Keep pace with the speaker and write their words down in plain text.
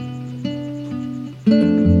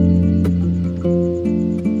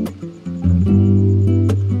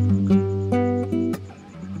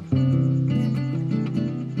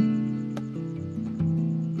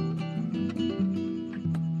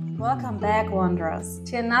Wanderers,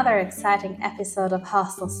 to another exciting episode of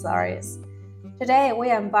Hostelstories. Today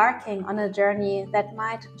we are embarking on a journey that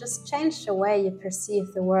might just change the way you perceive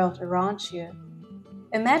the world around you.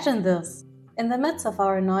 Imagine this. In the midst of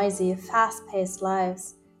our noisy, fast-paced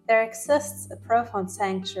lives, there exists a profound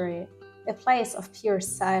sanctuary, a place of pure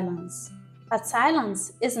silence. But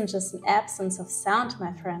silence isn't just an absence of sound,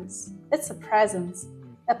 my friends. It's a presence,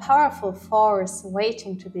 a powerful force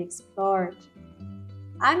waiting to be explored.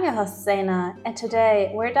 I'm your host Zaina, and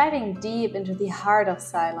today we're diving deep into the heart of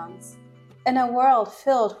silence. In a world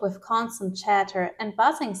filled with constant chatter and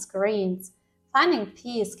buzzing screens, finding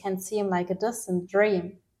peace can seem like a distant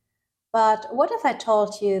dream. But what if I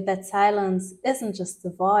told you that silence isn't just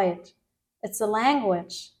the void? It's a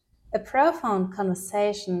language, a profound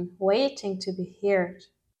conversation waiting to be heard.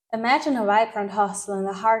 Imagine a vibrant hostel in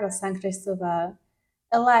the heart of St. Cristobal,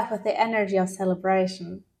 alive with the energy of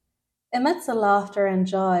celebration. Amidst the laughter and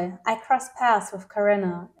joy, I crossed paths with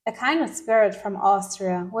Corinna, a kind spirit from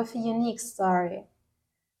Austria with a unique story.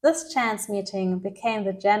 This chance meeting became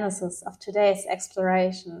the genesis of today's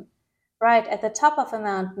exploration, right at the top of a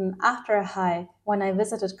mountain after a hike when I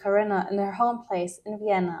visited Corinna in her home place in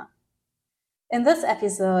Vienna. In this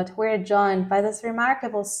episode, we are joined by this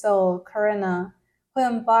remarkable soul, Corinna, who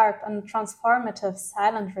embarked on a transformative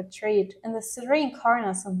silent retreat in the serene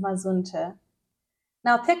corners of Mazunte.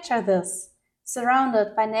 Now picture this,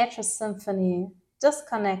 surrounded by nature's symphony,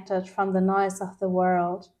 disconnected from the noise of the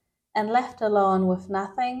world, and left alone with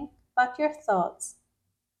nothing but your thoughts.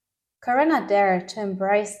 Corinna dared to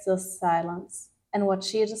embrace this silence, and what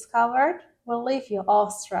she discovered will leave you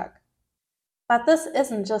awestruck. But this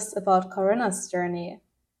isn't just about Corinna's journey,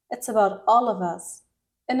 it's about all of us.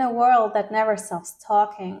 In a world that never stops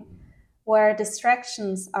talking, where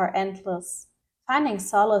distractions are endless, finding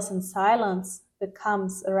solace in silence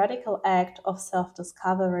becomes a radical act of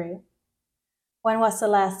self-discovery. When was the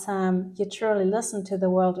last time you truly listened to the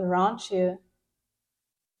world around you?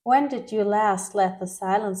 When did you last let the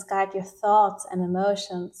silence guide your thoughts and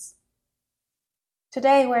emotions?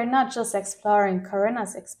 Today we're not just exploring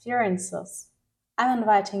Corinna's experiences. I'm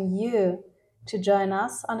inviting you to join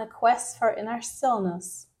us on a quest for inner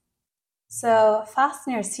stillness. So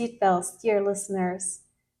fasten your seatbelts, dear listeners,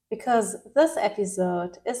 because this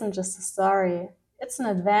episode isn't just a story, it's an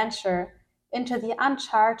adventure into the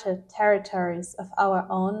uncharted territories of our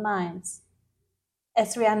own minds.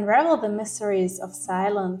 As we unravel the mysteries of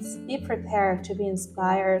silence, be prepared to be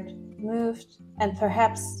inspired, moved, and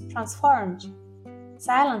perhaps transformed.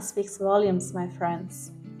 Silence speaks volumes, my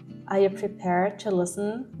friends. Are you prepared to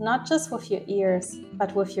listen, not just with your ears,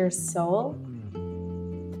 but with your soul?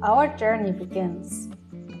 Our journey begins.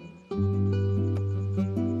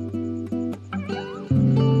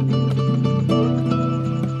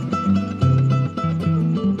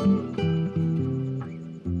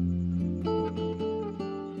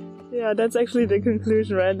 Yeah, that's actually the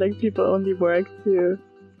conclusion, right? Like people only work to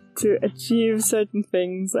achieve certain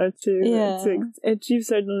things or to achieve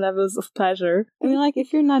certain levels of pleasure. I mean, like,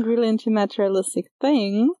 if you're not really into materialistic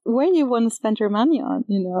things, where do you want to spend your money on,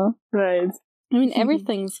 you know? Right. I mean,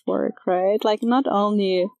 everything's work, right? Like, not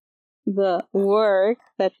only the work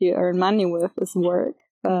that you earn money with is work,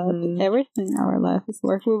 but everything in our life is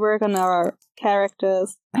work. We work on our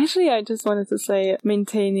characters. Actually, I just wanted to say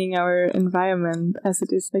maintaining our environment as it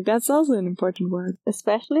is. Like, that's also an important work.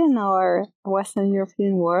 Especially in our Western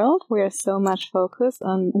European world, we are so much focused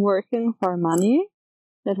on working for money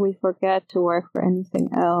that we forget to work for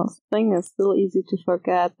anything else. I think it's still easy to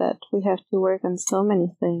forget that we have to work on so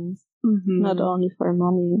many things, not only for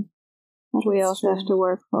money. But we also have to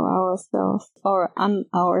work for ourselves or on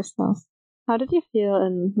ourselves. How did you feel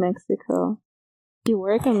in Mexico? Do you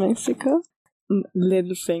work in Mexico?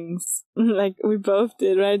 Little things. Like we both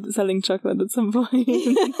did, right? Selling chocolate at some point.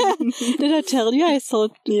 Did I tell you I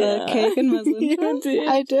sold cake in Mazunte? You did.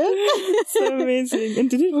 I did. So amazing. And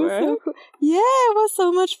did it work? So cool. Yeah, it was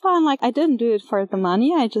so much fun. Like, I didn't do it for the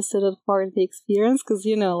money. I just did it for the experience. Because,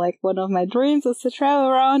 you know, like one of my dreams is to travel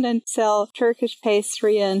around and sell Turkish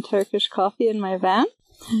pastry and Turkish coffee in my van.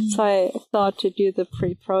 So I thought to do the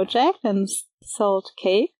pre-project and sold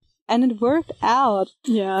cake. And it worked out.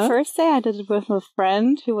 Yeah. First day I did it with a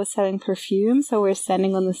friend who was selling perfume. So we were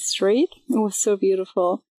standing on the street. It was so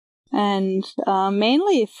beautiful. And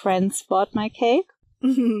mainly friends bought my cake.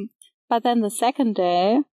 But then the second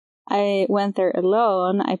day I went there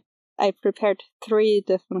alone. I prepared 3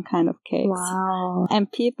 different kind of cakes. Wow.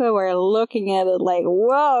 And people were looking at it like,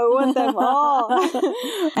 whoa, I want them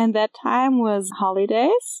all. And that time was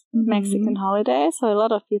holidays, Mexican holidays. So a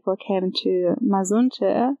lot of people came to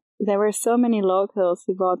Mazunte there were so many locals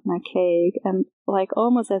who bought my cake, and like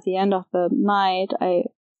almost at the end of the night, I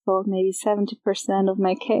sold maybe 70% of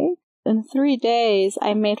my cake. In 3 days,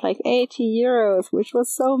 I made like 80 euros, which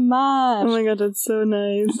was so much. Oh my god, that's so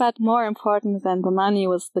nice. But more important than the money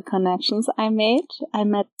was the connections I made. I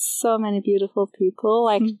met so many beautiful people,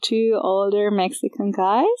 like 2 older Mexican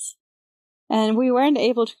guys. And we weren't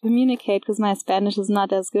able to communicate because my Spanish is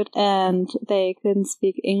not as good and they couldn't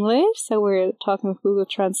speak English. So we were talking with Google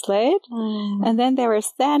Translate. And then they were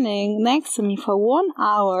standing next to me for 1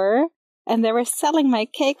 hour. And they were selling my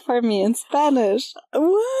cake for me in Spanish.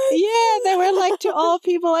 What? Yeah, they were like to all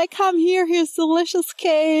people, like, come here, here's delicious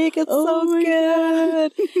cake. It's so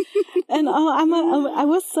good. And I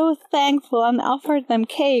was so thankful and offered them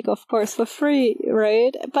cake, of course, for free,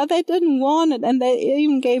 right? But they didn't want it, and they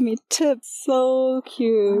even gave me tips. So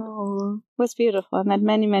cute. Oh. It was beautiful. I met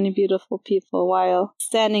many, many beautiful people while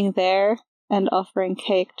standing there and offering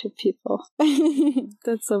cake to people.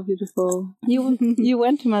 That's so beautiful. You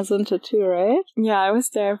went to Mazunte too, right? Yeah, I was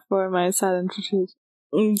there for my silent retreat.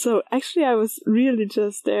 So actually I was really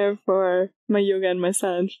just there for my yoga and my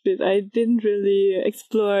silent retreat. I didn't really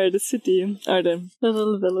explore the city or the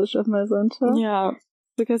little village of Mazunte. Yeah,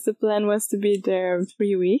 because the plan was to be there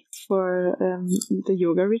 3 weeks for the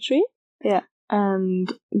yoga retreat. Yeah.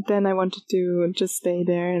 And then I wanted to just stay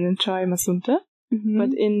there and enjoy Mazunte. Mm-hmm. But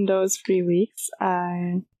in those 3 weeks,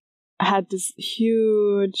 I had this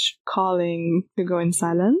huge calling to go in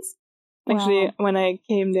silence. Wow. Actually, when I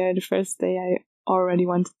came there the first day, I already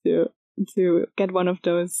wanted to get one of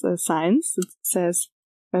those signs that says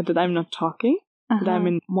that I'm not talking, that I'm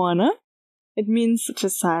in moana. It means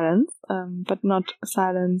just silence, but not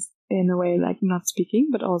silence in a way like not speaking,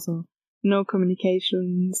 but also no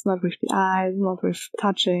communications, not with the eyes, not with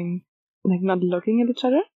touching, like not looking at each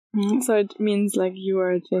other. Mm-hmm. So it means like you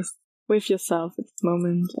are just with yourself at this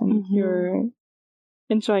moment and you're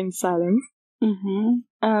enjoying silence.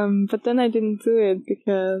 But then I didn't do it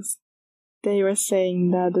because they were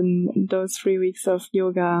saying that in those 3 weeks of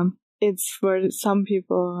yoga, it's for some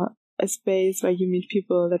people a space where you meet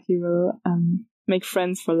people that you will make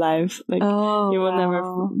friends for life. Like you will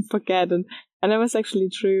never forget it. And that was actually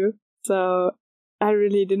true. So I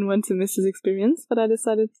really didn't want to miss this experience, but I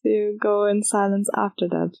decided to go in silence after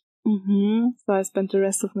that. So I spent the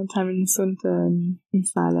rest of my time in Mazunte in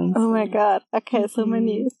silence. Oh my god. Okay, so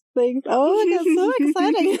many things. Oh my god, so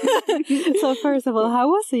exciting. So first of all, how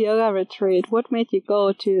was the yoga retreat? What made you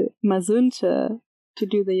go to Mazunte to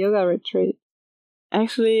do the yoga retreat?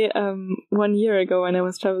 Actually, 1 year ago when I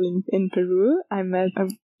was traveling in Peru, I met a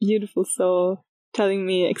beautiful soul telling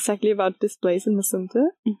me exactly about this place in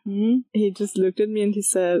Mazunte. He just looked at me and he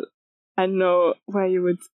said, I know where you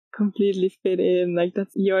would completely fit in, like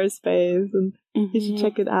that's your space and you should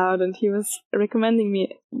check it out. And he was recommending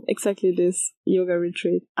me exactly this yoga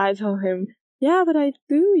retreat. I told him, yeah, but I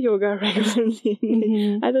do yoga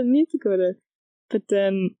regularly. I don't need to go there. But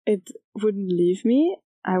then it wouldn't leave me.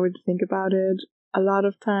 I would think about it a lot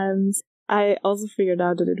of times. I also figured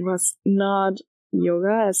out that it was not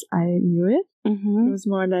yoga as I knew it. It was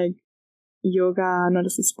more like yoga, not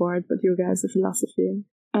as a sport, but yoga as a philosophy.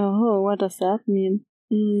 Oh, what does that mean?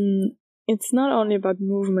 It's not only about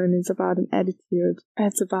movement, it's about an attitude.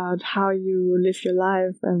 It's about how you live your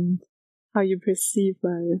life and how you perceive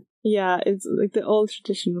life. Yeah, it's like the old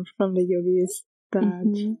tradition from the yogis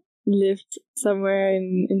that lived somewhere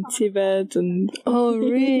in Tibet. And oh,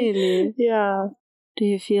 really? Yeah. Do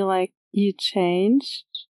you feel like you changed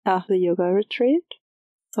after the yoga retreat?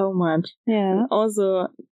 So much. Yeah. And also,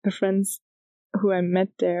 the friends who I met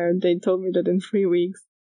there, they told me that in 3 weeks,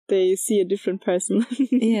 they see a different person.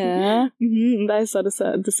 Yeah. And I saw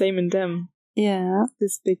the same in them. Yeah.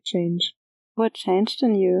 This big change. What changed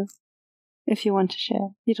in you? If you want to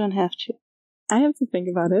share. You don't have to. I have to think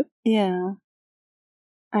about it. Yeah.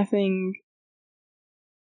 I think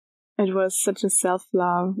it was such a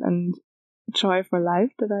self-love and joy for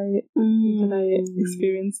life that I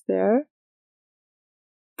experienced there.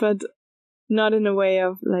 But not in a way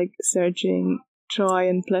of like searching joy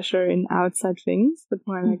and pleasure in outside things, but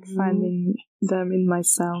more like finding them in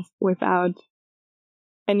myself without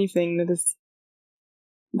anything that is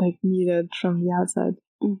like needed from the outside.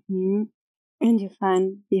 And you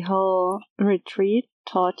find the whole retreat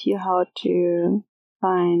taught you how to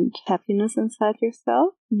find happiness inside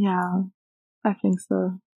yourself? Yeah, I think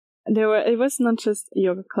so. It was not just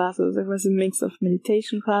yoga classes, it was a mix of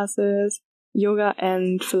meditation classes, yoga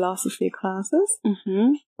and philosophy classes,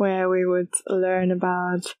 where we would learn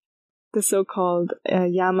about the so-called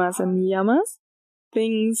yamas and niyamas,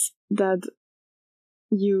 things that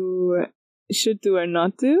you should do or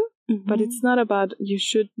not do, But it's not about you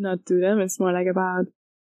should not do them. It's more like about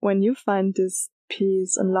when you find this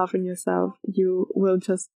peace and love in yourself, you will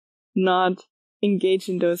just not engage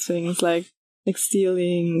in those things like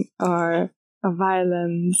stealing or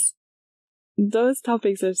violence. Those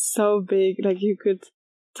topics are so big. Like we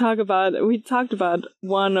talked about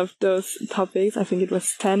one of those topics. I think it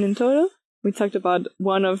was 10 in total. We talked about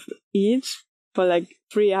one of each for like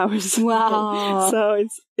 3 hours. Wow. So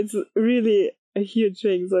it's really a huge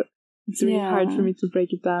thing. So it's really hard for me to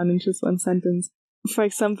break it down in just one sentence. For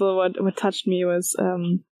example, what touched me was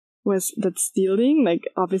that stealing. Like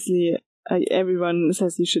obviously, everyone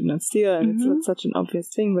says you should not steal, and it's not such an obvious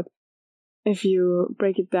thing. But if you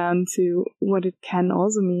break it down to what it can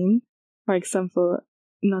also mean, for example,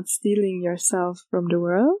 not stealing yourself from the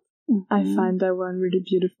world, I find that one really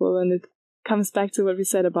beautiful, and it comes back to what we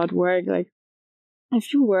said about work. Like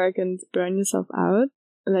if you work and burn yourself out,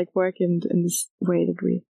 like work in this way that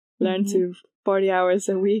we learn to 40 hours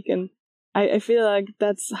a week, and I feel like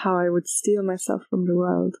that's how I would steal myself from the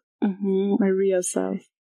world, my real self.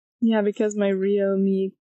 Yeah, because my real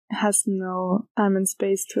me has no time and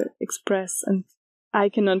space to express, and I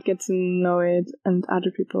cannot get to know it, and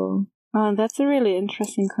other people. Oh, that's a really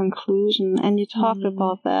interesting conclusion. And you talked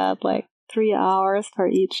about that, like 3 hours for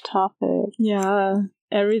each topic. Yeah,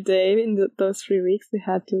 every day in those 3 weeks we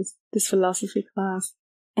had this philosophy class.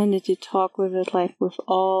 And did you talk with it like with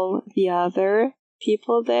all the other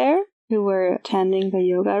people there who were attending the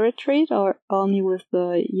yoga retreat, or only with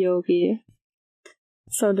the yogi?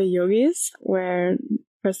 So the yogis were,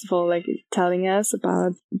 first of all, like telling us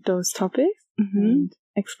about those topics and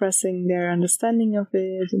expressing their understanding of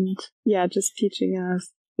it, and just teaching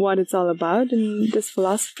us what it's all about in this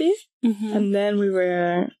philosophy. And then we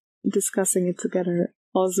were discussing it together,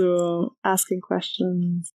 also asking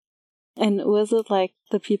questions. And was it like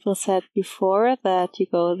the people said before that you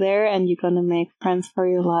go there and you're gonna make friends for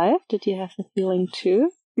your life? Did you have the feeling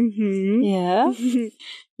too? Yeah.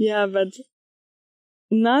 Yeah, but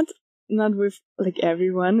not with like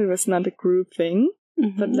everyone. It was not a group thing,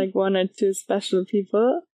 but like 1 or 2 special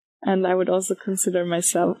people. And I would also consider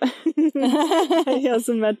myself. I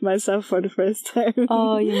also met myself for the first time.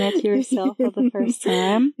 Oh, you met yourself for the first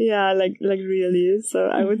time? Yeah, like really. So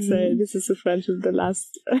I would say this is a friendship that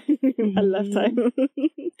lasts a lifetime.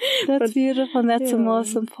 That's beautiful, and that's the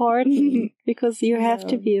most important, because you have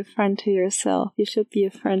to be a friend to yourself. You should be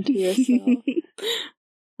a friend to yourself.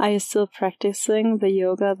 Are you still practicing the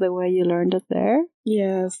yoga the way you learned it there?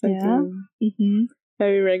 Yes, I do.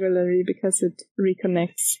 Very regularly, because it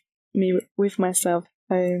reconnects me with myself.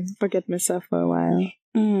 I forget myself for a while.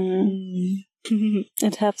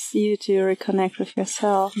 It helps you to reconnect with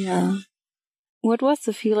yourself. Yeah. What was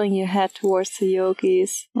the feeling you had towards the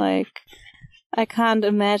yogis? Like, I can't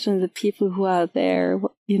imagine the people who are there,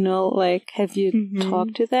 you know, like, have you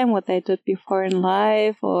talked to them, what they did before in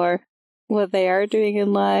life, or what they are doing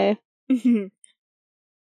in life? It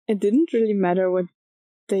didn't really matter what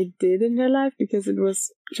they did in their life, because it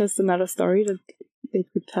was just another story that they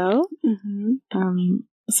could tell.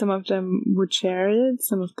 Some of them would share it,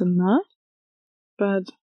 some of them not. But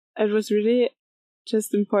it was really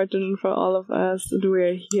just important for all of us that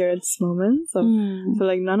we're here at this moment. So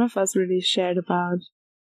like none of us really shared about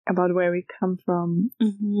where we come from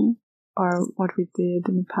or what we did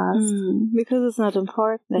in the past. Because it's not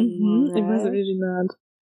important anymore, right? It was really not.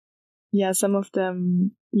 Yeah, some of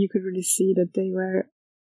them, you could really see that they were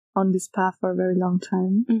on this path for a very long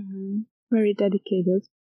time. Very dedicated.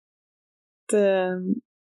 The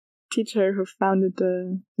teacher who founded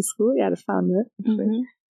the school, the founder, actually,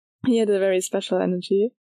 he had a very special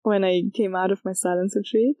energy. When I came out of my silence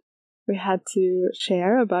retreat, we had to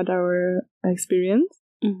share about our experience.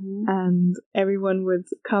 And everyone would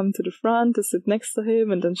come to the front to sit next to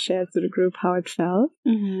him and then share to the group how it felt.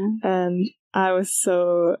 And I was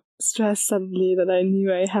so stressed suddenly that I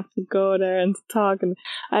knew I have to go there and talk, and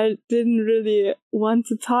I didn't really want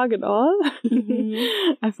to talk at all.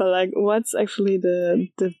 I felt like, what's actually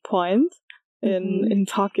the point in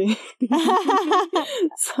talking?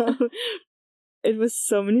 So it was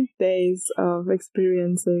so many days of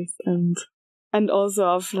experiences and also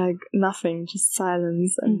of like nothing, just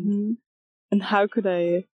silence, and how could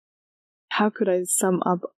I sum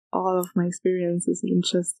up all of my experiences in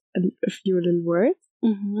just a few little words?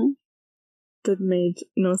 That made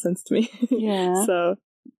no sense to me. So,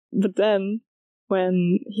 but then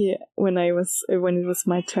when it was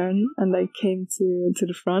my turn and I came to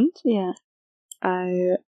the front,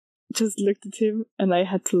 I just looked at him and I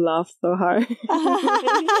had to laugh so hard.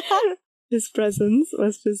 His presence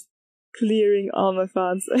was just clearing all my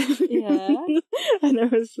thoughts. Yeah. And I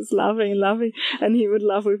was just laughing and laughing, and he would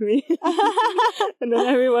laugh with me. And then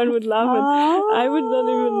everyone would laugh, and I would not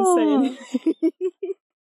even say anything.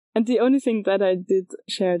 And the only thing that I did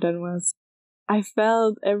share then was I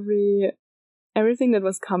felt everything that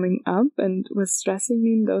was coming up and was stressing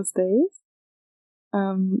me in those days.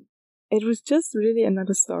 It was just really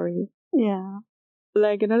another story. Yeah.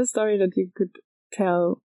 Like another story that you could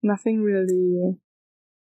tell. Nothing really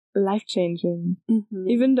life-changing. Mm-hmm.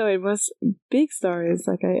 Even though it was big stories.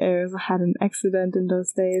 Like I also had an accident in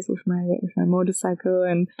those days with my motorcycle,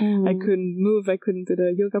 and I couldn't move. I couldn't do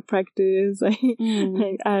the yoga practice.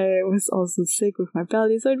 I was also sick with my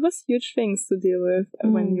belly. So it was huge things to deal with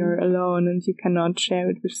when you're alone and you cannot share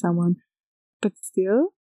it with someone. But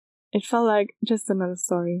still, it felt like just another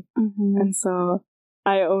story. And so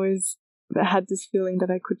I always had this feeling that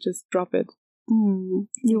I could just drop it.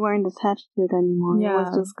 You weren't attached to it anymore. Yeah. It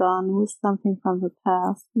was just gone. It was something from the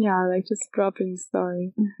past. Yeah, like just dropping the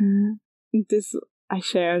story. This I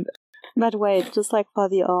shared. But wait, just like for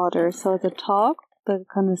the order. So the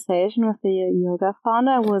conversation with the yoga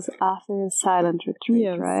founder was after a silent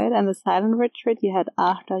retreat, right? And the silent retreat you had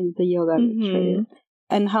after the yoga retreat.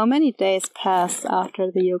 And how many days passed after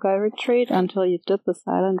the yoga retreat until you did the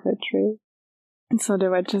silent retreat? And so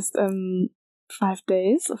there were just 5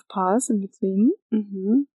 days of pause in between.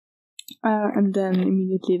 And then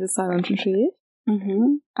immediately the silent retreat.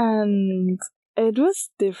 And it was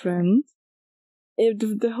different.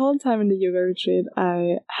 The whole time in the yoga retreat,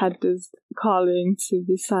 I had this calling to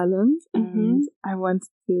be silent, and I wanted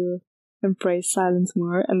to embrace silence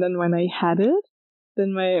more. And then when I had it,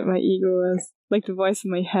 then my ego was, like the voice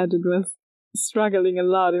in my head, it was struggling a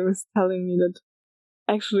lot. It was telling me that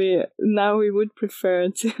actually now we would prefer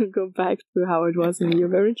to go back to how it was in the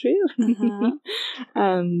yoga retreat.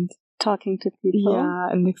 And talking to people. Yeah,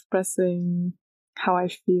 and expressing how I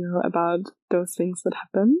feel about those things that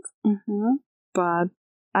happened. But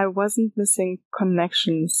I wasn't missing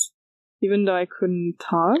connections. Even though I couldn't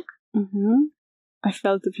talk, I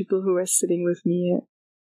felt the people who were sitting with me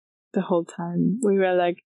the whole time. We were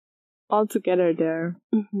like all together there.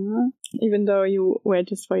 Even though you were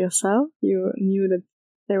just for yourself, you knew that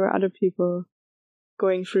there were other people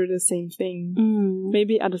going through the same thing.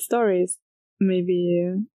 Maybe other stories,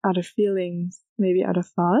 maybe other feelings, maybe other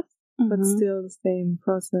thoughts, but still the same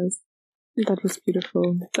process. That was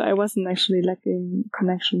beautiful. So I wasn't actually lacking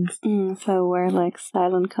connections. So were like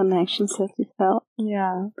silent connections that you felt?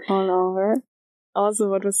 Yeah. All over. Also,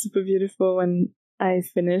 what was super beautiful when I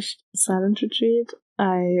finished silent retreat,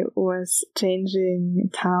 I was changing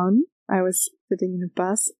town. I was sitting in a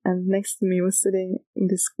bus, and next to me was sitting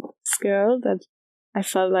this girl that I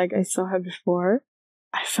felt like I saw her before.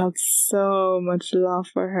 I felt so much love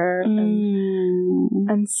for her,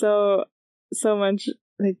 and so much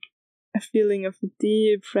like a feeling of a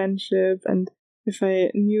deep friendship. And if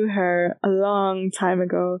I knew her a long time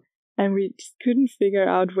ago, and we just couldn't figure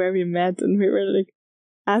out where we met, and we were like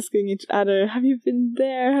asking each other, have you been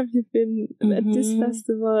there? Have you been at this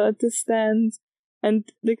festival, at this stand? And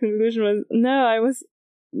the conclusion was, no, I was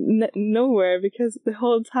nowhere, because the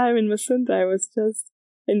whole time in Mazunte I was just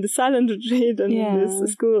in the silent retreat and in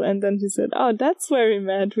this school. And then she said, oh, that's where we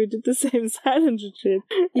met. We did the same silent retreat.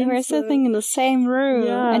 You were sitting in the same room,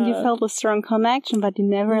 and you felt a strong connection, but you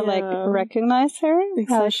never like recognized her.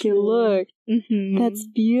 Exactly. How she looked. That's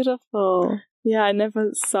beautiful. Yeah, I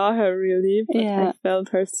never saw her really, but I felt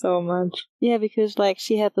her so much. Yeah, because like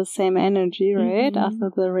she had the same energy, right?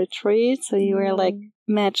 After the retreat, so you were like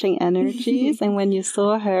matching energies, and when you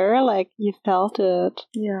saw her, like you felt it.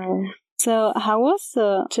 Yeah. So how was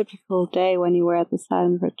the typical day when you were at the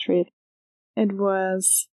silent retreat? It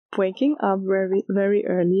was waking up very, very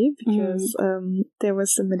early, because there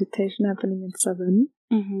was a meditation happening at 7.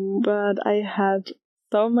 But I had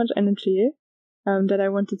so much energy that I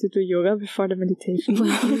wanted to do yoga before the meditation.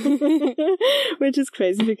 Which is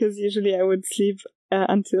crazy, because usually I would sleep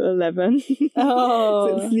until 11.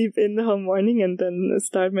 So sleep in the whole morning and then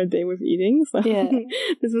start my day with eating. So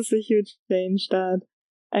this was a huge change that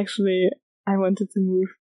actually I wanted to move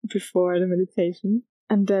before the meditation.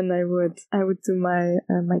 And then I would do my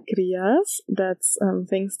kriyas. That's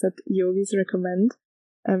things that yogis recommend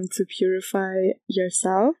to purify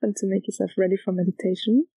yourself and to make yourself ready for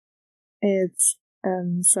meditation. It's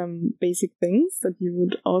some basic things that you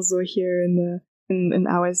would also hear in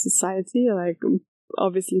our society, like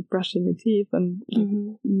obviously brushing your teeth and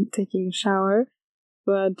taking a shower,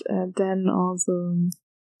 but then also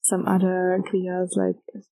some other kriyas like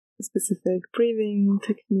specific breathing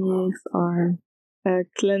techniques or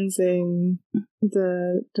cleansing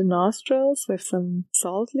the nostrils with some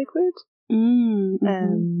salt liquid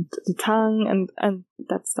and the tongue and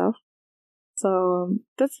that stuff. So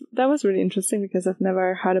that was really interesting because I've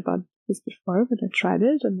never heard about this before, but I tried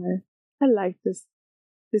it and I liked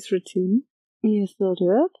this routine. You still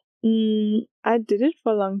do it? I did it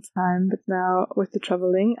for a long time, but now with the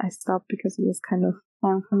traveling, I stopped because it was kind of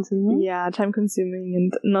time consuming. Yeah, time consuming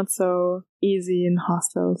and not so easy in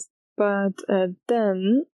hostels. But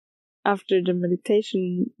then, after the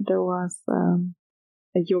meditation, there was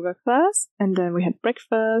a yoga class, and then we had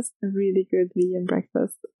breakfast, a really good vegan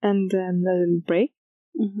breakfast, and then a little break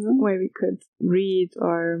where we could read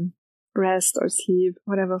or rest or sleep,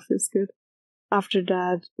 whatever feels good. After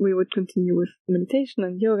that, we would continue with meditation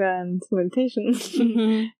and yoga and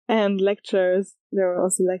meditation and lectures. There were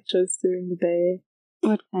also lectures during the day.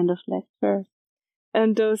 What kind of lectures?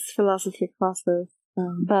 And those philosophy classes.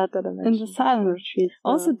 But that I in the silent retreat.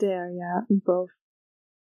 Also there, yeah, in both.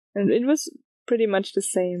 And it was pretty much the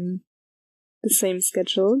same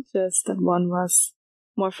schedule, just that one was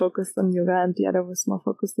more focused on yoga and the other was more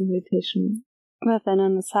focused on meditation. But then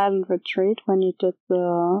in the silent retreat, when you did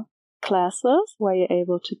the classes, were you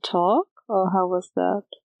able to talk, or how was that?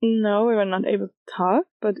 No, we were not able to talk,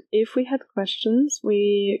 but if we had questions,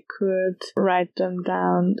 we could write them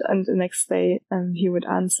down, and the next day he would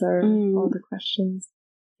answer all the questions.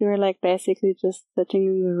 You were like basically just sitting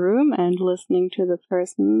in the room and listening to the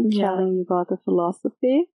person telling you about the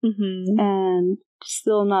philosophy and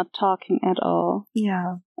still not talking at all.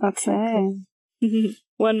 Yeah. Okay. Exactly.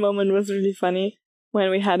 One moment was really funny when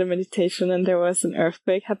we had a meditation and there was an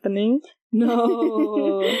earthquake happening.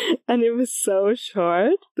 No. And it was so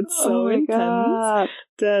short, but so intense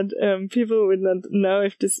that people would not know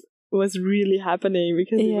if this was really happening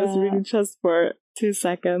because it was really just for 2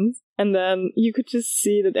 seconds. And then you could just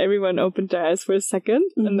see that everyone opened their eyes for a second,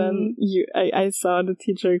 and then I saw the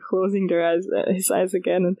teacher closing his eyes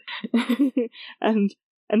again, and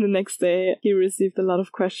the next day he received a lot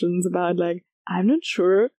of questions about like, I'm not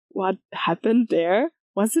sure what happened there.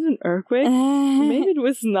 Was it an earthquake? Maybe it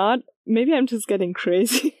was not. Maybe I'm just getting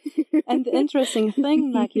crazy. And the interesting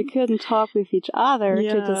thing, like, you couldn't talk with each other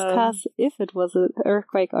to discuss if it was an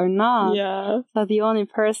earthquake or not. Yeah. So the only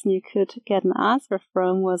person you could get an answer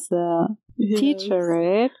from was the teacher,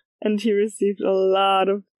 right? And he received a lot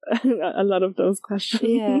of those questions.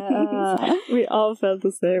 Yeah. We all felt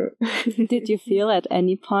the same. Did you feel at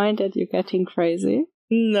any point that you're getting crazy?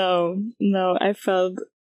 No. I felt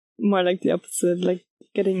more like the opposite, like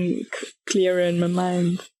getting clearer in my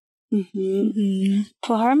mind.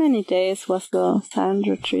 For how many days was the silent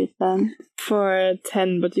retreat then? For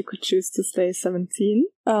 10, but you could choose to stay 17.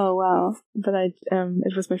 Oh wow! But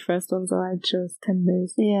it was my first one, so I chose 10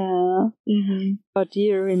 days. Yeah. But do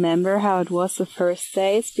you remember how it was the first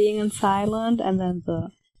days being in silent, and then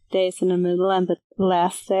the days in the middle, and the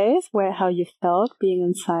last days, how you felt being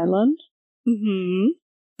in silent?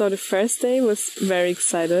 So the first day was very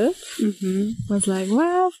excited. Was like,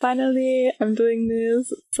 wow, finally I'm doing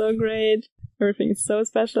this. It's so great. Everything is so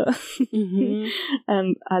special.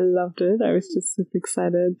 And I loved it. I was just super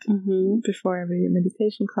excited before every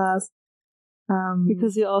meditation class.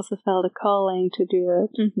 Because you also felt a calling to do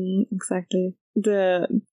it. Exactly. The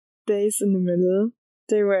days in the middle,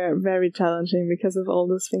 they were very challenging because of all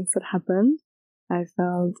those things that happened. I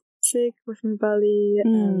felt sick with my belly,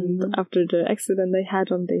 and after the accident I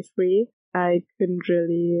had on day 3, I couldn't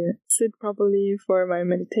really sit properly for my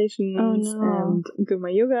meditations and do my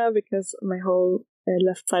yoga because my whole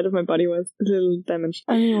left side of my body was a little damaged.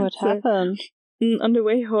 I mean, what happened? On the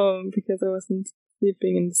way home, because I wasn't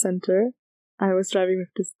sleeping in the center, I was driving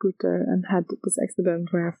with the scooter and had this accident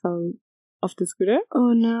where I fell off the scooter.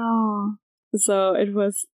 Oh no. So it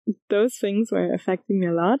was, those things were affecting me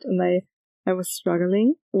a lot, and I was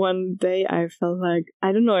struggling. One day I felt like,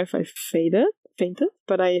 I don't know if I fainted,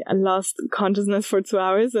 but I lost consciousness for 2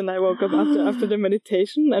 hours, and I woke up after the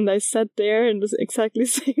meditation, and I sat there in the exactly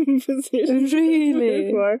same position. Really?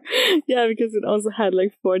 Before. Yeah, because it also had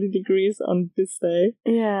like 40 degrees on this day.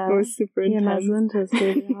 Yeah. It was super intense. Mazunte is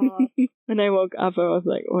really hot. When I woke up, I was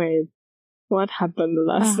like, wait, what happened the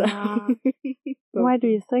last time? Why do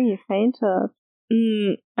you think you fainted?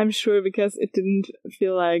 I'm sure because it didn't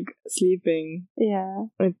feel like sleeping. Yeah.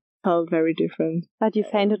 It felt very different. But you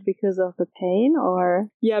fainted because of the pain, or?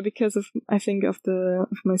 Yeah, because of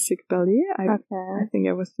my sick belly. I think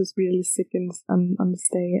I was just really sick on this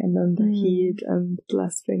day, and then the heat and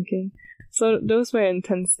less drinking. So those were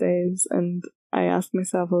intense days, and I asked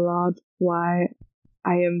myself a lot why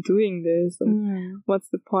I am doing this, and what's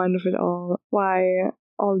the point of it all? Why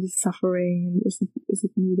all this suffering, and is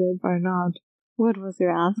it needed or not? What was your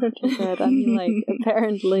answer to that? I mean, like,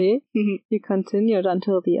 apparently you continued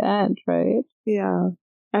until the end, right? Yeah.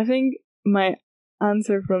 I think my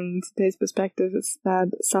answer from today's perspective is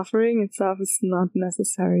that suffering itself is not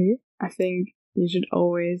necessary. I think you should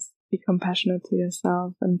always be compassionate to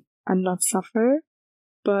yourself and not suffer.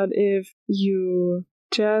 But if you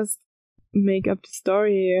just make up the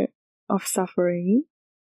story of suffering,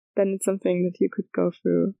 then it's something that you could go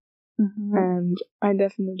through. Mm-hmm. And I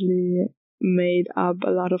definitely made up a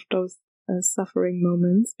lot of those suffering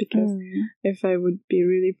moments, because if I would be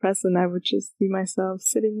really present, I would just see myself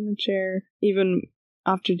sitting in a chair, even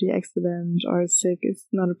after the accident or sick. It's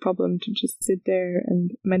not a problem to just sit there and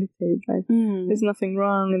meditate. Like, there's nothing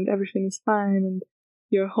wrong and everything is fine, and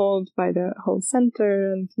you're held by the whole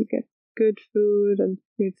center, and you get good food, and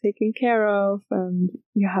you're taken care of, and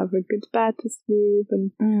you have a good bed to sleep,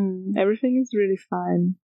 and everything is really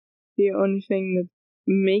fine. The only thing that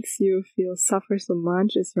makes you feel suffer so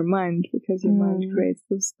much is your mind, because your mind creates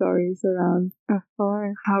those stories around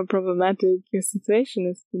how problematic your situation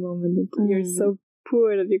is at the moment. You're so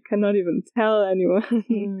poor that you cannot even tell anyone,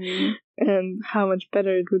 and how much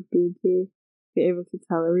better it would be to be able to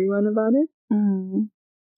tell everyone about it.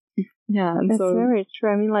 Yeah, and it's so very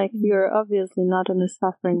true. I mean, like, you're obviously not in a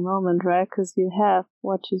suffering moment, right? Because you have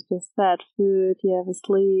what you just said: food, you have a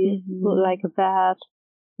sleep, like a bed.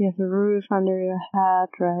 You have a roof under your head,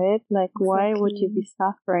 right? Like, why would you be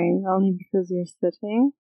suffering only because you're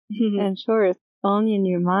sitting? And sure, it's only in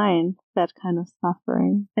your mind, that kind of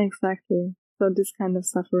suffering. Exactly. So this kind of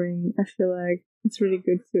suffering, I feel like it's really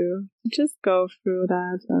good to just go through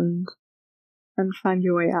that and find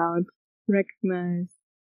your way out. Recognize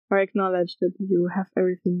or acknowledge that you have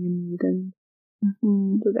everything you need, and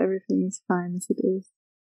that everything is fine as it is.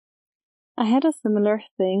 I had a similar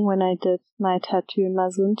thing when I did my tattoo in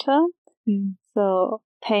Mazunte. So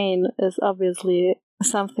pain is obviously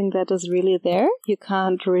something that is really there. You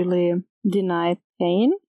can't really deny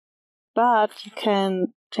pain, but you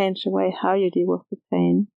can change the way how you deal with the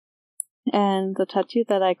pain. And the tattoo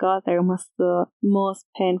that I got there was the most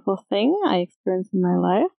painful thing I experienced in my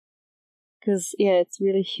life. Because, yeah, it's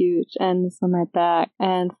really huge, and it's on my back.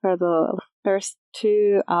 And for the first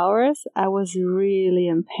 2 hours, I was really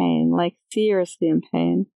in pain, like seriously in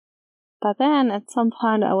pain. But then at some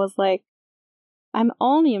point, I was like, I'm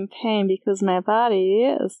only in pain because my body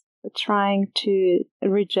is trying to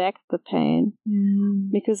reject the pain.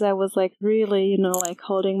 Because I was like really, like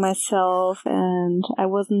holding myself, and I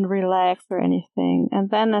wasn't relaxed or anything. And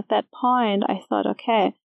then at that point, I thought,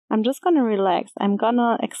 okay, I'm just going to relax. I'm going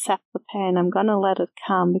to accept the pain. I'm going to let it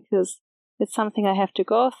come, because it's something I have to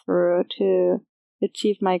go through to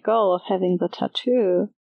achieve my goal of having the tattoo.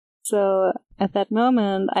 So at that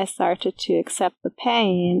moment, I started to accept the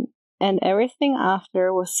pain, and everything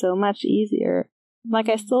after was so much easier. Like,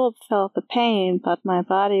 I still felt the pain, but my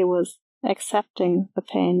body was accepting the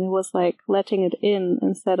pain. It was like letting it in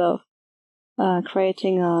instead of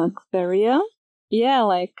creating a barrier. Yeah,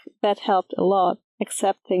 like, that helped a lot.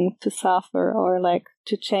 Accepting to suffer, or like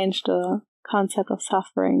to change the concept of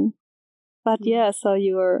suffering. But yeah, so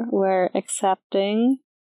you were accepting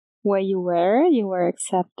where you were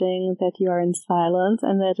accepting that you are in silence,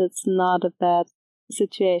 and that it's not a bad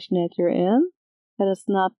situation that you're in, that it's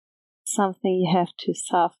not something you have to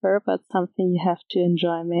suffer, but something you have to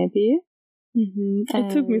enjoy, maybe.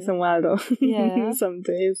 It took me some while though. Yeah. Some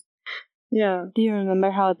days. Yeah. Do you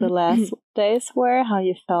remember how the last days were, how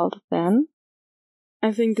you felt then?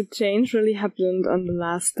 I think the change really happened on the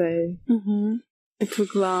last day. It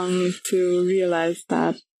took long to realize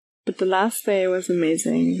that, but the last day was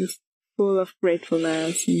amazing. It was full of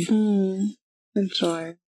gratefulness and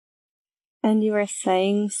joy. And you were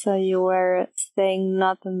saying, so you were staying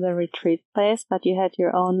not in the retreat place, but you had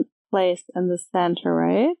your own place in the center,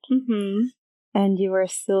 right? And you were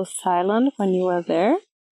still silent when you were there?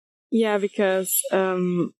 Yeah, because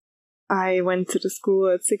I went to the school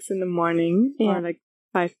at 6 a.m, or like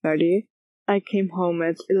 5:30. I came home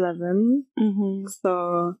at 11.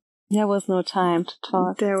 So there was no time to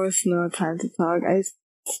talk. There was no time to talk. I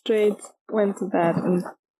straight went to bed and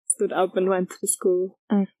stood up and went to the school.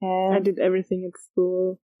 Okay. I did everything at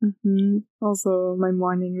school. Also my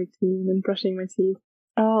morning routine and brushing my teeth.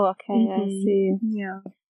 Oh, okay, I see. Yeah.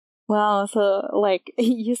 Wow, so like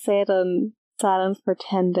you said silence for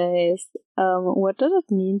 10 days. What did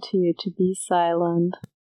it mean to you to be silent?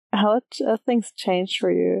 How things changed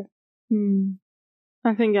for you?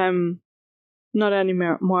 I think I'm not any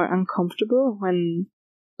more uncomfortable when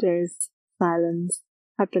there's silence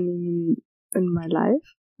happening in my life,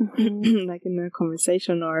 like in a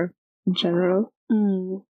conversation or in general.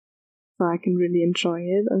 So I can really enjoy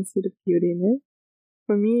it and see the beauty in it.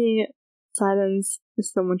 for me, silence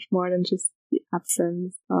is so much more than just the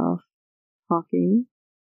absence of talking.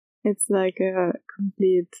 It's like a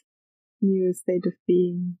complete new state of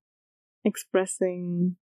being,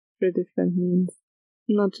 expressing through different means,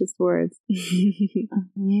 not just words.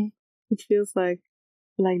 Mm-hmm. It feels like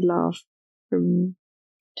love for me.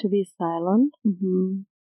 To be silent. Mm-hmm.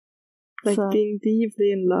 Like being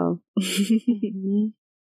deeply in love. Mm-hmm.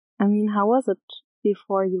 I mean, how was it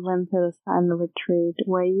before you went to the silent retreat?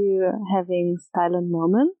 Were you having silent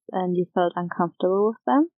moments and you felt uncomfortable with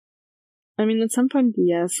them? I mean, at some point,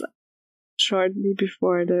 yes. Shortly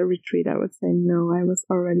before the retreat, I would say no, I was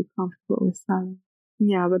already comfortable with silence.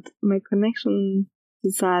 Yeah, but my connection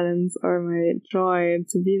to silence or my joy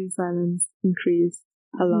to be in silence increased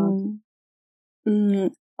a lot.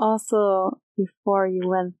 Also, before you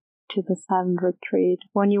went to the silent retreat,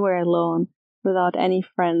 when you were alone, without any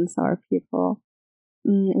friends or people,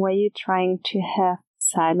 were you trying to have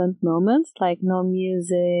silent moments, like no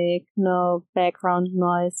music, no background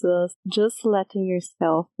noises, just letting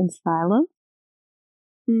yourself in silence?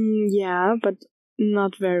 Yeah, but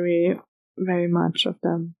not very much of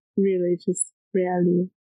them. Really, just rarely.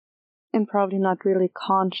 And probably not really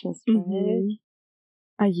conscious, right?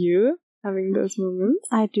 Mm-hmm. Are you having those moments?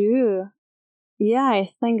 I do. Yeah,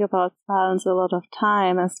 I think about silence a lot of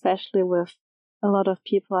time, especially with a lot of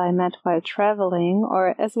people I met while traveling,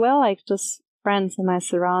 or as well like just friends in my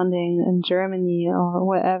surrounding in Germany or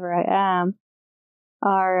wherever I am,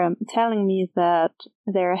 are telling me that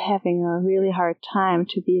they're having a really hard time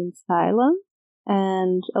to be in silence.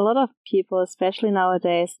 And a lot of people, especially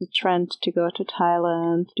nowadays, the trend to go to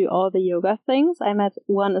Thailand, do all the yoga things. I met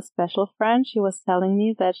one special friend. She was telling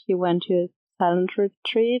me that she went to a silent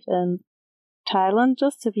retreat in Thailand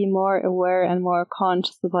just to be more aware and more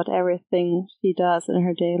conscious about everything she does in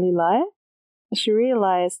her daily life. She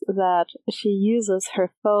realized that she uses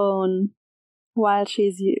her phone while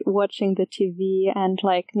she's watching the TV, and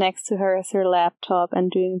like next to her is her laptop and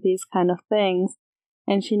doing these kind of things.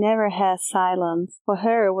 And she never has silence. For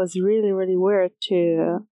her, it was really, really weird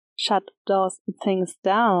to shut those things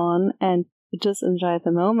down and just enjoy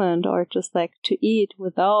the moment, or just like to eat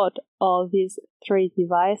without all these three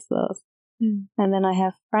devices. And then I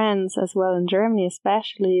have friends as well in Germany,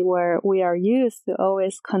 especially, where we are used to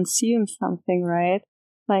always consume something, right?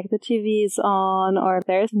 Like the TV is on or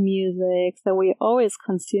there's music, so we're always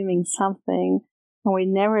consuming something and we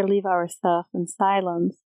never leave ourselves in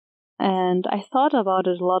silence. And I thought about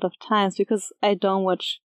it a lot of times because I don't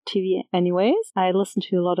watch TV anyways. I listen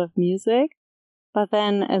to a lot of music, but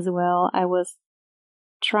then as well I was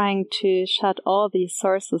trying to shut all these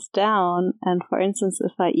sources down. And for instance,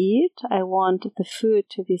 if I eat, I want the food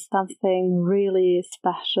to be something really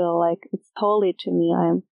special, like it's holy to me.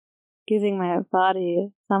 I'm giving my body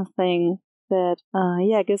something that,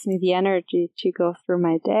 gives me the energy to go through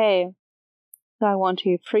my day. So I want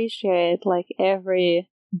to appreciate like every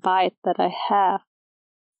bite that I have.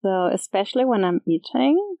 So especially when I'm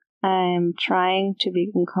eating, I'm trying to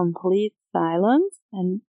be in complete silence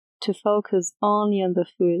and to focus only on the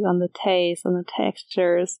food, on the taste, on the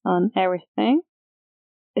textures, on everything.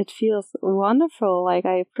 It feels wonderful. Like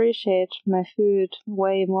I appreciate my food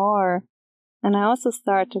way more. And I also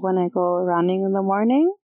start when I go running in the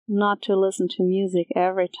morning, not to listen to music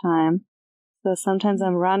every time. So sometimes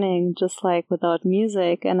I'm running just like without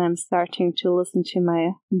music, and I'm starting to listen to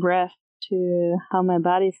my breath, to how my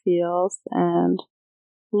body feels, and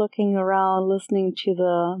looking around, listening to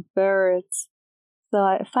the birds. So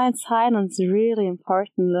I find silence really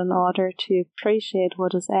important in order to appreciate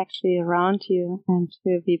what is actually around you and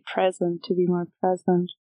to be present, to be more present.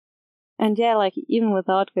 And yeah, like even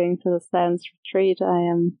without going to the silence retreat,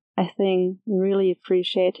 I think, really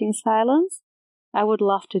appreciating silence. I would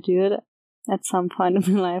love to do it at some point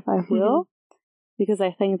in my life. I will, because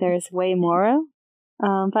I think there's way more.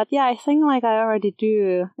 But yeah, I think like I already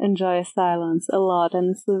do enjoy silence a lot,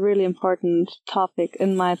 and it's a really important topic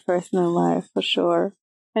in my personal life for sure.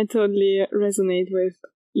 I totally resonate with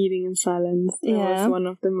eating in silence. That was one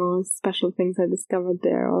of the most special things I discovered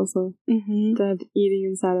there also. That eating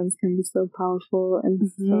in silence can be so powerful and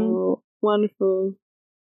so wonderful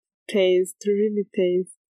taste, to really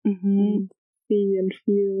taste. And see and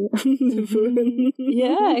feel the food.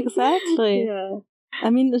 Yeah, exactly. Yeah. I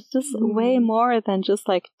mean, it's just way more than just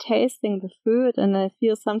like tasting the food. And I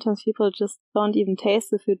feel sometimes people just don't even taste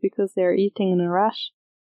the food because they're eating in a rush.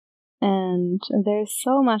 And there's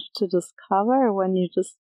so much to discover when you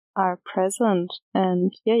just are present.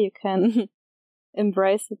 And yeah, you can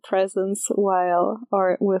embrace the presence while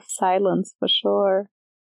or with silence for sure.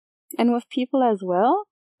 And with people as well.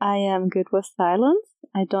 I am good with silence.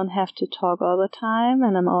 I don't have to talk all the time,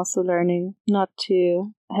 and I'm also learning not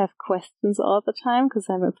to have questions all the time because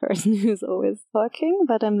I'm a person who's always talking,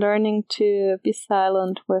 but I'm learning to be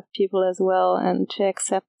silent with people as well and to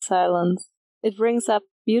accept silence. It brings up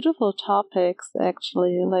beautiful topics,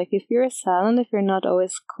 actually. Like, if you're silent, if you're not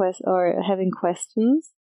always having questions,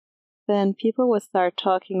 then people will start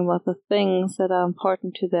talking about the things that are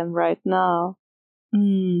important to them right now.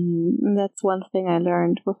 That's one thing I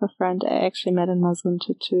learned with a friend I actually met in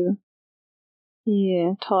Mazunte too.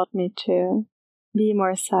 He taught me to be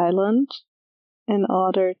more silent in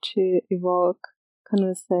order to evoke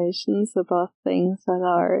conversations about things that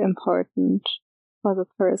are important for the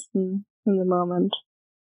person in the moment.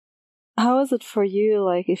 How is it for you,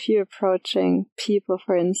 like, if you're approaching people,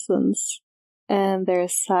 for instance, and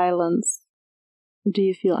there's silence? Do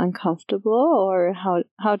you feel uncomfortable, or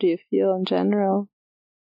how do you feel in general?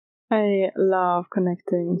 I love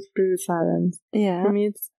connecting through silence. Yeah. For me,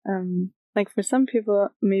 it's like, for some people,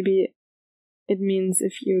 maybe it means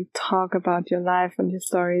if you talk about your life and your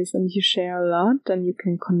stories and you share a lot, then you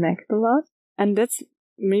can connect a lot. And that's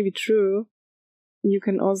maybe true. You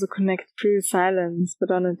can also connect through silence, but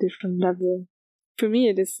on a different level. For me,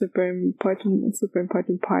 it is a super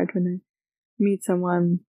important part when I meet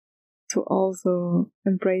someone to also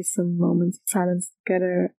embrace some moments of silence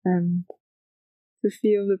together and to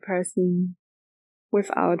feel the person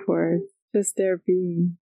without words, just their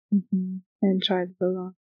being. I enjoy it a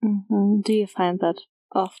lot. Do you find that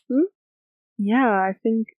often? Yeah, I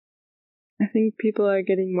think people are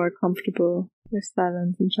getting more comfortable with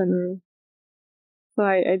silence in general. So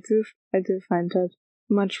I do find that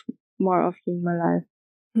much more often in my life.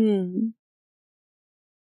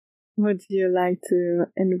 Would you like to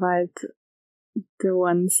invite the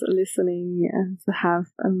ones listening and to have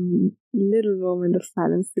a little moment of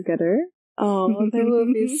silence together? Oh, that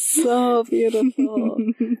would be so beautiful.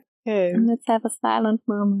 Okay. Let's have a silent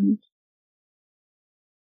moment.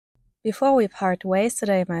 Before we part ways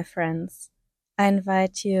today, my friends, I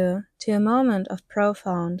invite you to a moment of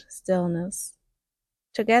profound stillness,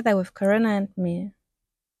 together with Corinna and me.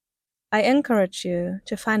 I encourage you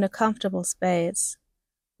to find a comfortable space,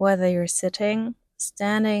 whether you're sitting,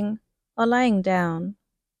 standing, or lying down.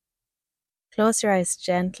 Close your eyes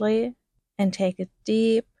gently and take a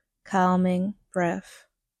deep, calming breath.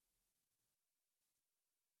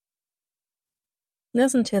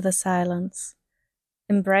 Listen to the silence.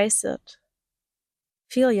 Embrace it.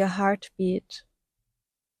 Feel your heartbeat,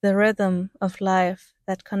 the rhythm of life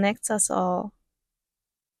that connects us all.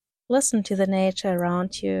 Listen to the nature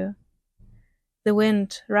around you, the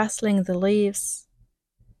wind rustling the leaves,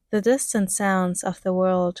 the distant sounds of the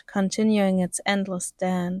world continuing its endless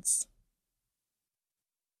dance.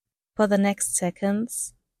 For the next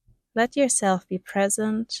seconds, let yourself be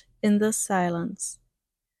present in this silence.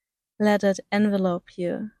 Let it envelope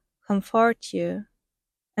you, comfort you,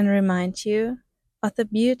 and remind you of the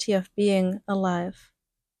beauty of being alive.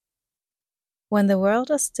 When the world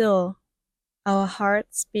is still, our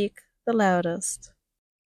hearts speak the loudest.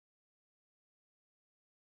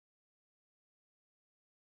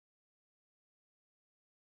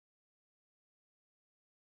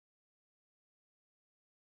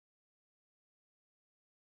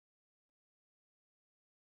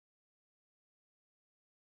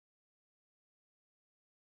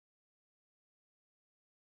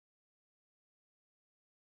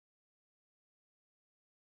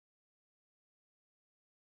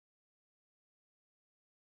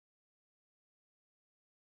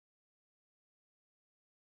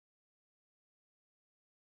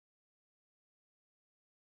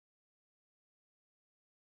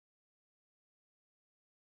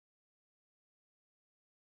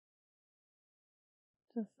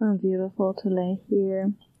 Just so beautiful to lay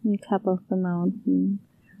here on top of the mountain,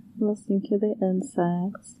 listening to the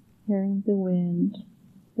insects, hearing the wind,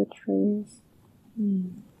 the trees.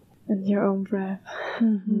 And your own breath.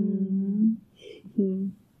 And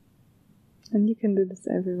you can do this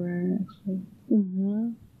everywhere, actually.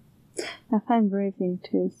 I find breathing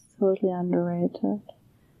too is totally underrated.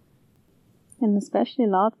 And especially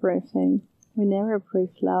loud breathing. We never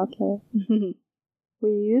breathe loudly. We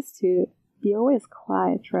used to be always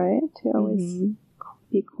quiet, right? To always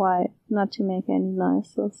be quiet, not to make any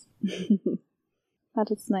noises. But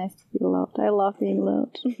it's nice to be loud. I love being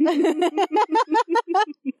loud.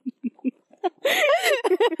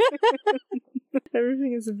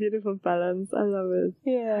 Everything is a beautiful balance. I love it.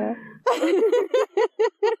 Yeah.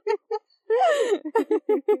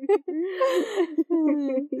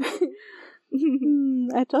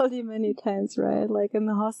 I told you many times, right? Like, in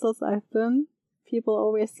the hostels I've been, people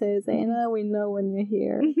always say, Zaina, we know when you're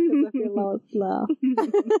here because of your loud laugh.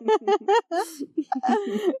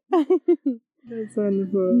 That's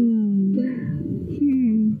wonderful.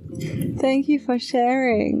 Thank you for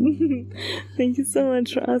sharing. Thank you so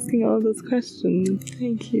much for asking all those questions.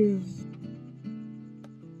 Thank you.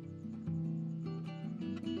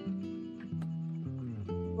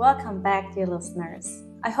 Welcome back, dear listeners.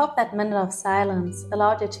 I hope that minute of silence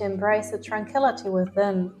allowed you to embrace the tranquility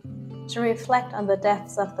within, to reflect on the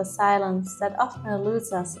depths of the silence that often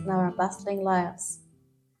eludes us in our bustling lives.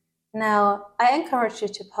 Now, I encourage you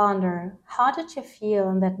to ponder, how did you feel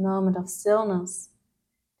in that moment of stillness?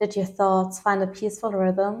 Did your thoughts find a peaceful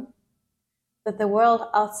rhythm? Did the world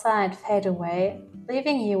outside fade away,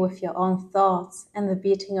 leaving you with your own thoughts and the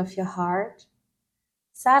beating of your heart?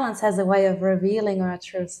 Silence has a way of revealing our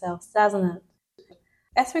true selves, doesn't it?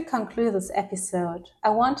 As we conclude this episode, I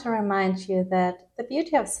want to remind you that the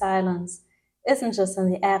beauty of silence isn't just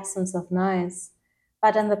in the absence of noise,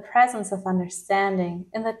 but in the presence of understanding,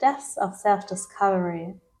 in the depths of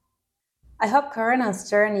self-discovery. I hope Corinna's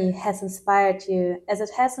journey has inspired you as it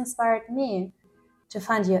has inspired me to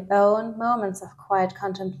find your own moments of quiet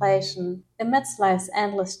contemplation amidst life's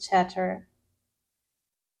endless chatter.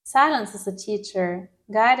 Silence is a teacher,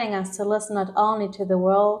 guiding us to listen not only to the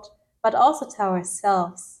world, but also to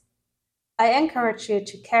ourselves. I encourage you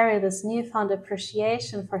to carry this newfound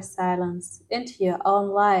appreciation for silence into your own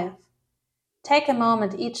life. Take a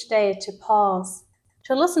moment each day to pause,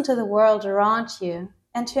 to listen to the world around you,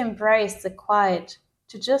 and to embrace the quiet,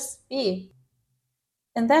 to just be.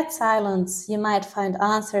 In that silence, you might find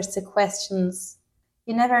answers to questions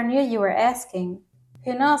you never knew you were asking.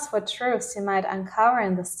 Who knows what truths you might uncover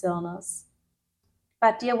in the stillness.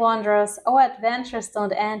 But dear wanderers, our adventures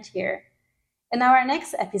don't end here. In our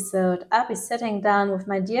next episode, I'll be sitting down with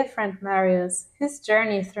my dear friend Marius, whose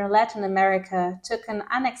journey through Latin America took an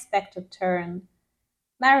unexpected turn.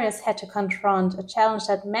 Marius had to confront a challenge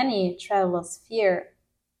that many travelers fear: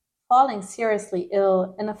 falling seriously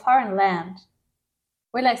ill in a foreign land.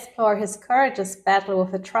 We'll explore his courageous battle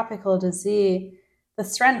with a tropical disease, the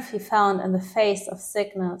strength he found in the face of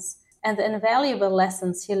sickness, and the invaluable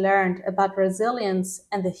lessons he learned about resilience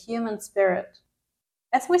and the human spirit.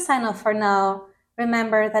 As we sign off for now,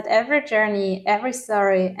 remember that every journey, every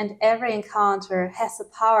story, and every encounter has the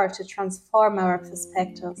power to transform our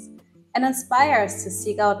perspectives and inspire us to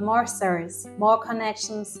seek out more stories, more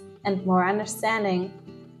connections, and more understanding.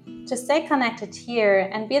 To stay connected here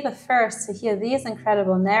and be the first to hear these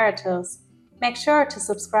incredible narratives, make sure to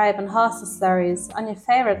subscribe on Hostelstories on your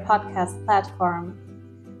favorite podcast platform.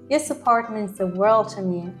 Your support means the world to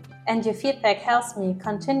me, and your feedback helps me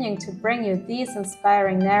continuing to bring you these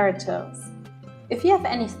inspiring narratives. If you have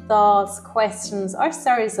any thoughts, questions, or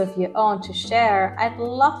stories of your own to share, I'd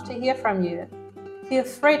love to hear from you. Feel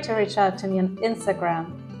free to reach out to me on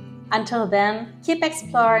Instagram. Until then, keep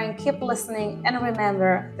exploring, keep listening, and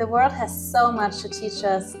remember, the world has so much to teach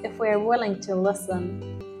us if we are willing to listen.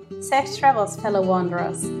 Safe travels, fellow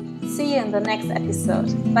wanderers. See you in the next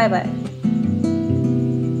episode. Bye-bye.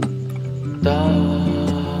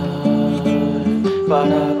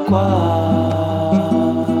 Para cual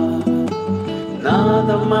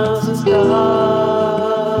nada más estar,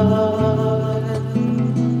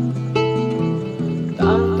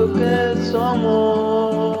 tanto que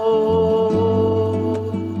somos,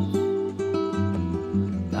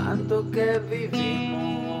 tanto que vivimos.